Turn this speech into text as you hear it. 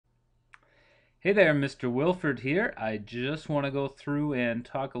Hey there, Mr. Wilford here. I just want to go through and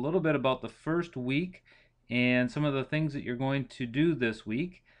talk a little bit about the first week and some of the things that you're going to do this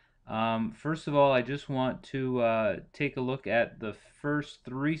week. First of all, I just want to take a look at the first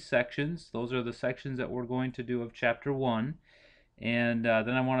three sections. Those are the sections that we're going to do of Chapter 1. And then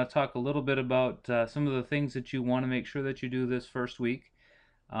I want to talk a little bit about some of the things that you want to make sure that you do this first week.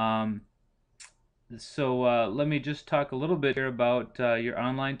 Um, so let me just talk a little bit here about your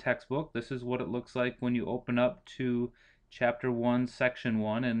online textbook. This is what it looks like when you open up to Chapter 1, Section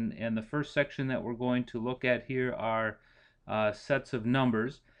 1. And the first section that we're going to look at here are sets of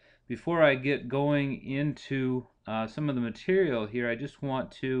numbers. Before I get going into some of the material here, I just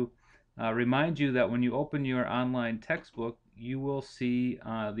want to remind you that when you open your online textbook, you will see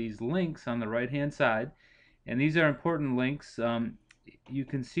these links on the right-hand side. And these are important links. You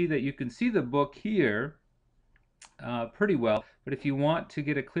can see the book here pretty well, but if you want to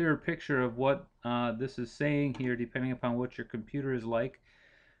get a clearer picture of what this is saying here, depending upon what your computer is like,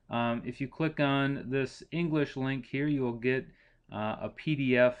 if you click on this English link here, you will get a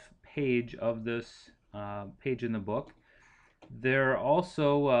PDF page of this page in the book. There are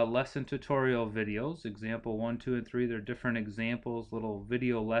also lesson tutorial videos, example 1, 2, and 3. They're different examples, little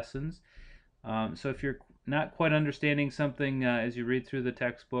video lessons. So if you're not quite understanding something as you read through the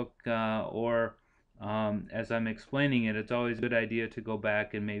textbook or as I'm explaining it, it's always a good idea to go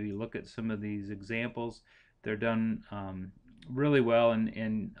back and maybe look at some of these examples. They're done really well,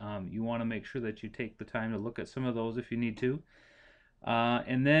 and you want to make sure that you take the time to look at some of those if you need to.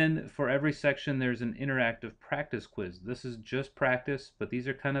 And then for every section there's an interactive practice quiz. This is just practice, but these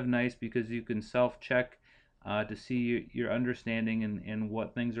are kind of nice because you can self-check to see your understanding and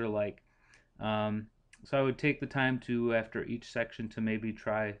what things are like. So I would take the time to, after each section, to maybe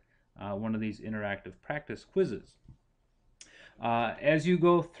try one of these interactive practice quizzes. As you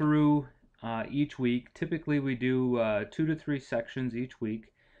go through each week, typically we do 2 to 3 sections each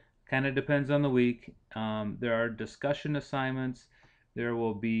week. Kind of depends on the week. There are discussion assignments. There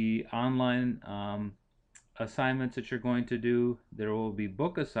will be online assignments that you're going to do. There will be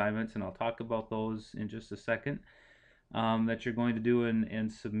book assignments, and I'll talk about those in just a second, that you're going to do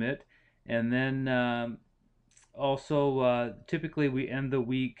and submit. And then also typically we end the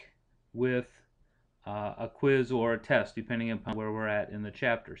week with a quiz or a test, depending upon where we're at in the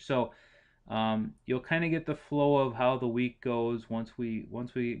chapter. So you'll kind of get the flow of how the week goes once we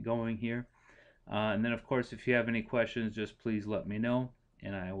get going here. And then, of course, if you have any questions, just please let me know,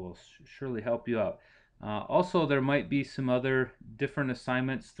 and I will surely help you out. Also, there might be some other different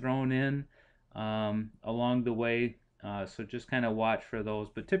assignments thrown in along the way, so just kind of watch for those.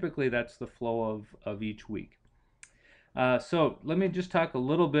 But typically, that's the flow of each week. So let me just talk a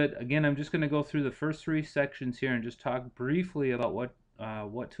little bit. Again, I'm just going to go through the first three sections here and just talk briefly about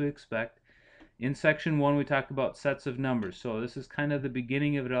what to expect. In section 1, we talk about sets of numbers. So this is kind of the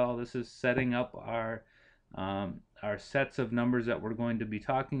beginning of it all. This is setting up our sets of numbers that we're going to be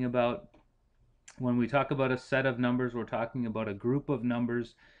talking about. When we talk about a set of numbers, we're talking about a group of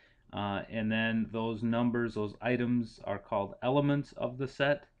numbers, and then those numbers, those items, are called elements of the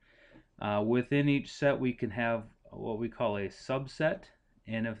set. Within each set, we can have what we call a subset,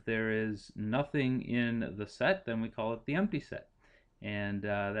 and if there is nothing in the set, then we call it the empty set, and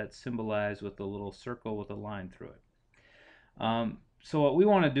that's symbolized with a little circle with a line through it. So what we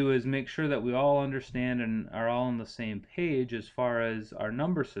want to do is make sure that we all understand and are all on the same page as far as our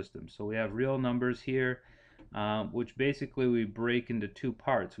number system. So we have real numbers here, which basically we break into two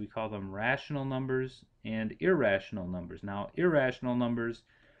parts. We call them rational numbers and irrational numbers. Now, irrational numbers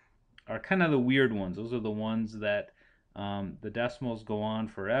are kind of the weird ones. Those are the ones that the decimals go on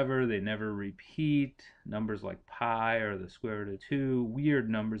forever. They never repeat. Numbers like pi or the square root of 2, weird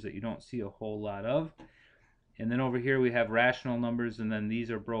numbers that you don't see a whole lot of. And then over here we have rational numbers, and then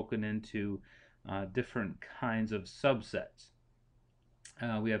these are broken into different kinds of subsets.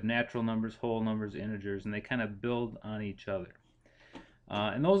 We have natural numbers, whole numbers, integers, and they kind of build on each other.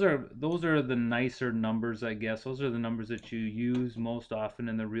 And those are the nicer numbers, I guess. Those are the numbers that you use most often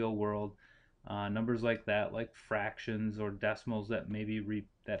in the real world. Numbers like that, like fractions or decimals that maybe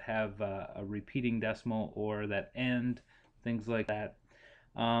that have a repeating decimal or that end, things like that.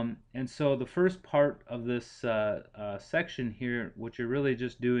 And so the first part of this section here, what you're really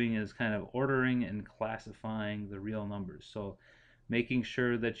just doing is kind of ordering and classifying the real numbers. So making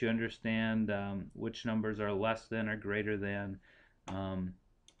sure that you understand which numbers are less than or greater than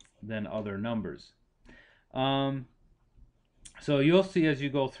other numbers. So you'll see as you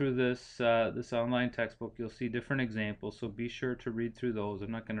go through this this online textbook, you'll see different examples. So be sure to read through those.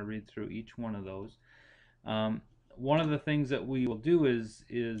 I'm not going to read through each one of those. One of the things that we will do is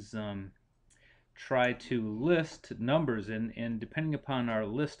try to list numbers, and depending upon our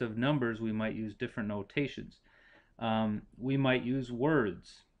list of numbers, we might use different notations. We might use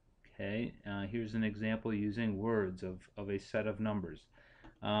words. Okay, here's an example using words of a set of numbers.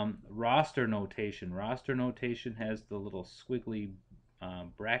 Roster notation. Roster notation has the little squiggly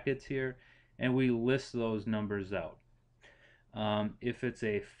brackets here, and we list those numbers out. If it's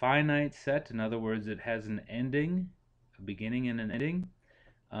a finite set, in other words, it has an ending, a beginning and an ending,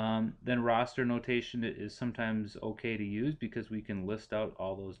 then roster notation is sometimes okay to use because we can list out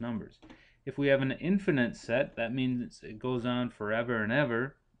all those numbers. If we have an infinite set, that means it goes on forever and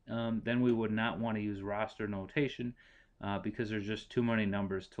ever, then we would not want to use roster notation because there's just too many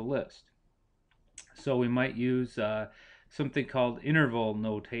numbers to list. So we might use something called interval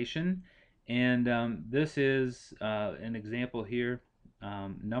notation, and this is an example here.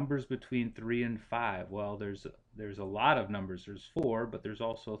 Numbers between 3 and 5. Well, there's a lot of numbers. There's 4, but there's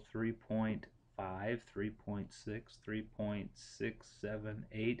also 3.5, 3.6,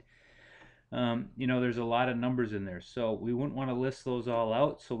 3.678. There's a lot of numbers in there, so we wouldn't want to list those all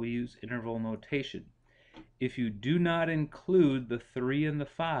out, so we use interval notation. If you do not include the 3 and the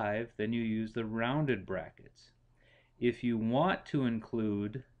 5, then you use the rounded brackets. If you want to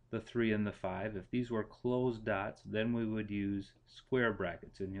include the 3 and the 5, if these were closed dots, then we would use square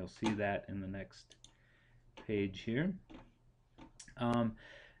brackets, and you'll see that in the next page here.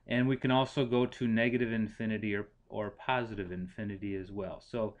 And we can also go to negative infinity or positive infinity as well.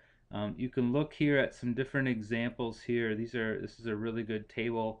 So you can look here at some different examples here. This is a really good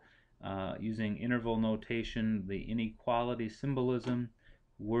table using interval notation, the inequality symbolism,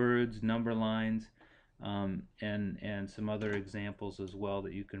 words, number lines, and some other examples as well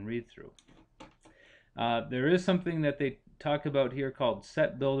that you can read through. There is something that they talk about here called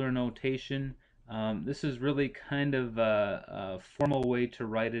set builder notation. This is really kind of a formal way to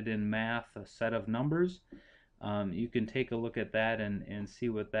write it in math, a set of numbers. You can take a look at that and see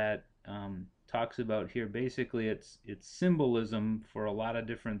what that talks about here. Basically, it's symbolism for a lot of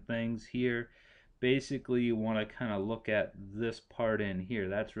different things here. Basically, you want to kind of look at this part in here.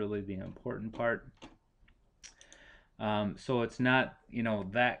 That's really the important part. So it's not,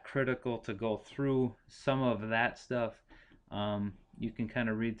 that critical to go through some of that stuff. You can kind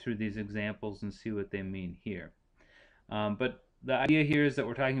of read through these examples and see what they mean here. But the idea here is that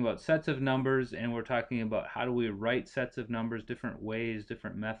we're talking about sets of numbers, and we're talking about how do we write sets of numbers, different ways,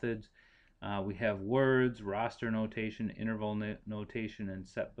 different methods. We have words, roster notation, interval notation, and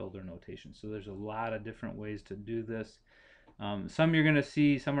set builder notation. So there's a lot of different ways to do this. Some you're going to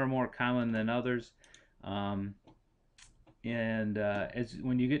see, some are more common than others. As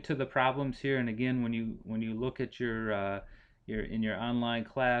when you get to the problems here, and again, when you look at your in your online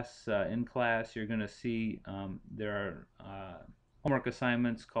class, in class, you're going to see there are homework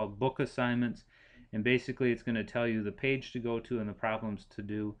assignments called book assignments, and basically it's going to tell you the page to go to and the problems to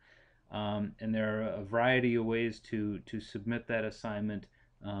do. And there are a variety of ways to submit that assignment.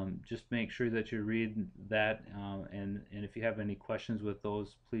 Just make sure that you read that, and if you have any questions with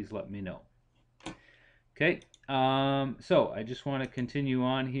those, please let me know. Okay, so I just want to continue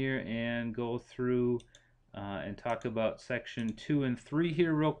on here and go through and talk about section 2 and 3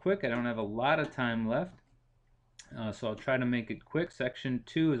 here real quick. I don't have a lot of time left, so I'll try to make it quick. Section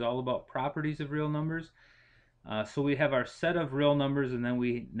 2 is all about properties of real numbers. So we have our set of real numbers, and then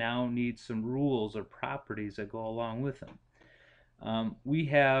we now need some rules or properties that go along with them. We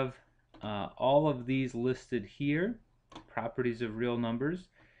have all of these listed here, properties of real numbers,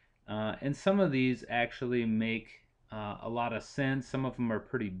 and some of these actually make a lot of sense. Some of them are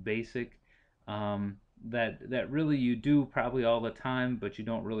pretty basic that really you do probably all the time, but you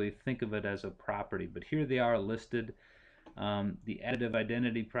don't really think of it as a property. But here they are listed. The additive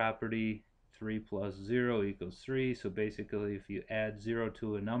identity property, 3 plus 0 equals 3. So basically, if you add 0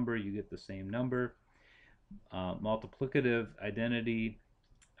 to a number, you get the same number. Multiplicative identity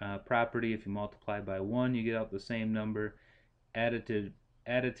property, if you multiply by 1, you get out the same number. Additive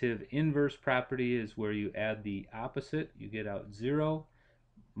inverse property is where you add the opposite, you get out 0.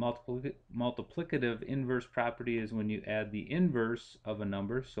 Multiplicative inverse property is when you add the inverse of a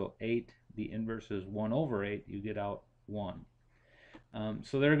number, so 8, the inverse is 1 over 8, you get out 1.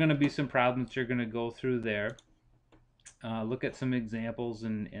 So there are going to be some problems you're going to go through there. Look at some examples,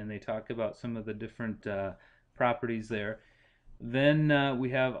 and they talk about some of the different properties there. Then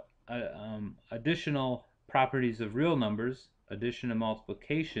we have additional properties of real numbers, addition and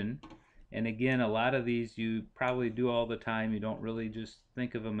multiplication. And again, a lot of these you probably do all the time. You don't really just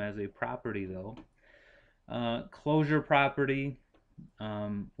think of them as a property, though. Closure property,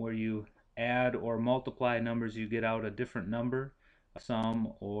 where you add or multiply numbers, you get out a different number, a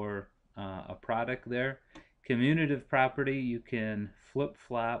sum or a product there. Commutative property, you can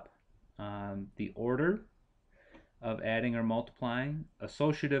flip-flop the order of adding or multiplying.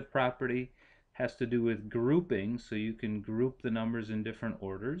 Associative property has to do with grouping, so you can group the numbers in different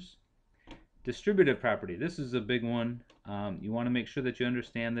orders. Distributive property, this is a big one. You want to make sure that you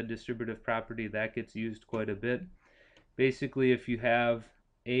understand the distributive property. That gets used quite a bit. Basically, if you have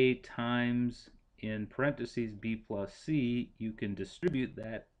A times, in parentheses, B plus C, you can distribute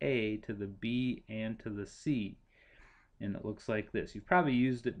that A to the B and to the C. And it looks like this. You've probably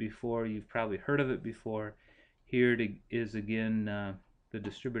used it before. You've probably heard of it before. Here it is again, the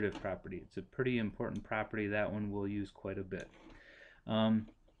distributive property. It's a pretty important property. That one we'll use quite a bit.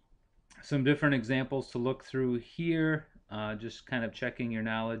 Some different examples to look through here. Just kind of checking your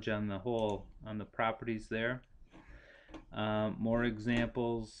knowledge on the properties there. More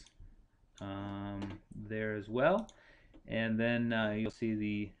examples there as well. And then you'll see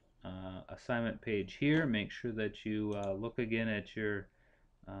the assignment page here. Make sure that you look again at your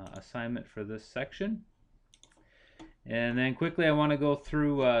assignment for this section. And then quickly I want to go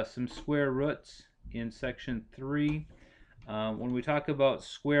through some square roots in section 3. When we talk about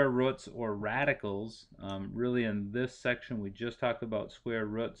square roots or radicals, really in this section we just talk about square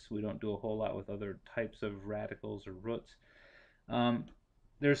roots. We don't do a whole lot with other types of radicals or roots.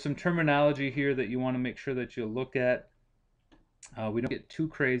 There's some terminology here that you want to make sure that you look at. We don't get too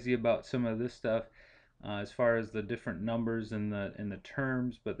crazy about some of this stuff as far as the different numbers and the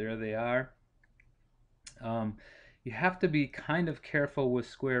terms, but there they are. You have to be kind of careful with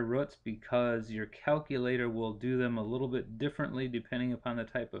square roots because your calculator will do them a little bit differently depending upon the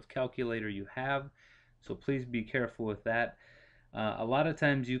type of calculator you have. So please be careful with that. A lot of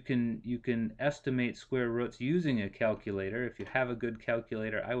times you can estimate square roots using a calculator. If you have a good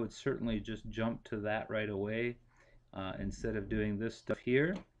calculator, I would certainly just jump to that right away instead of doing this stuff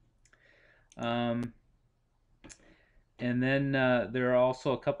here. And then there are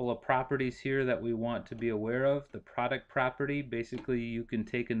also a couple of properties here that we want to be aware of. The product property, basically you can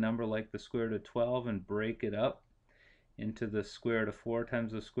take a number like the square root of 12 and break it up into the square root of 4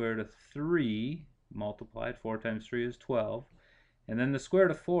 times the square root of 3 multiplied. 4 times 3 is 12. And then the square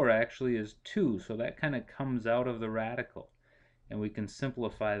root of 4 actually is 2, so that kind of comes out of the radical. And we can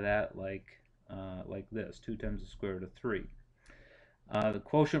simplify that like this, 2 times the square root of 3. The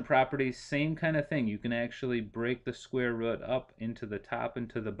quotient property, same kind of thing. You can actually break the square root up into the top and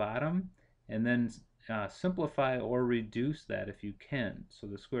to the bottom, and then simplify or reduce that if you can. So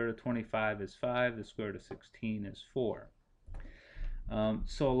the square root of 25 is 5, the square root of 16 is 4.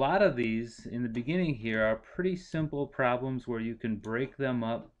 So a lot of these in the beginning here are pretty simple problems where you can break them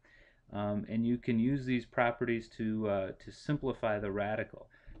up, and you can use these properties to simplify the radical.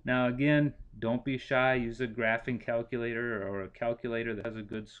 Now again, don't be shy. Use a graphing calculator or a calculator that has a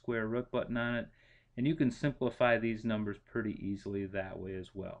good square root button on it, and you can simplify these numbers pretty easily that way as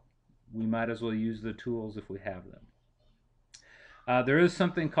well. We might as well use the tools if we have them. There is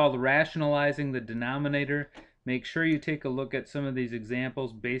something called rationalizing the denominator. Make sure you take a look at some of these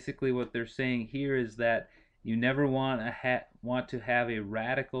examples. Basically what they're saying here is that you never want to have a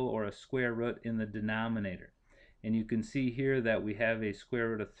radical or a square root in the denominator. And you can see here that we have a square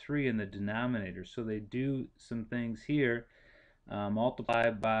root of 3 in the denominator. So they do some things here.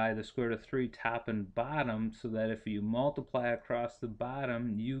 Multiply by the square root of 3 top and bottom, so that if you multiply across the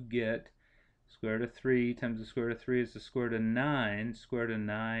bottom, you get square root of 3 times the square root of 3 is the square root of 9. Square root of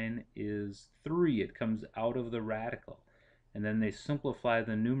 9 is 3. It comes out of the radical. And then they simplify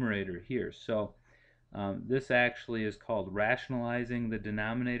the numerator here. So this actually is called rationalizing the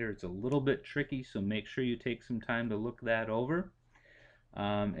denominator. It's a little bit tricky, so make sure you take some time to look that over.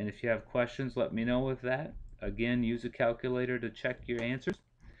 And if you have questions, let me know with that. Again, use a calculator to check your answers.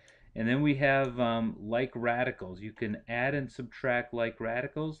 And then we have like radicals. You can add and subtract like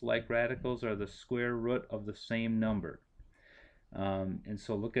radicals. Like radicals are the square root of the same number. And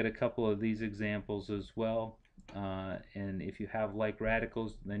so look at a couple of these examples as well. And if you have like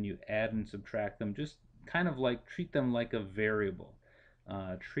radicals, then you add and subtract them. Just kind of like treat them like a variable.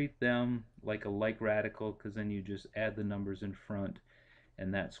 Treat them like a like radical, because then you just add the numbers in front,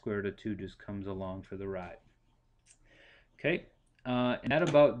 and that square root of 2 just comes along for the ride. Okay, and that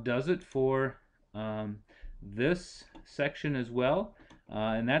about does it for this section as well.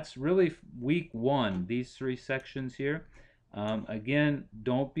 And that's really week 1, these 3 sections here. Again,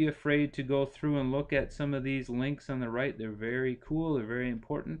 don't be afraid to go through and look at some of these links on the right. They're very cool, they're very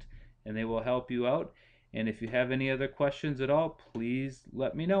important, and they will help you out. And if you have any other questions at all, please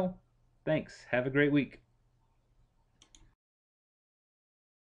let me know. Thanks. Have a great week.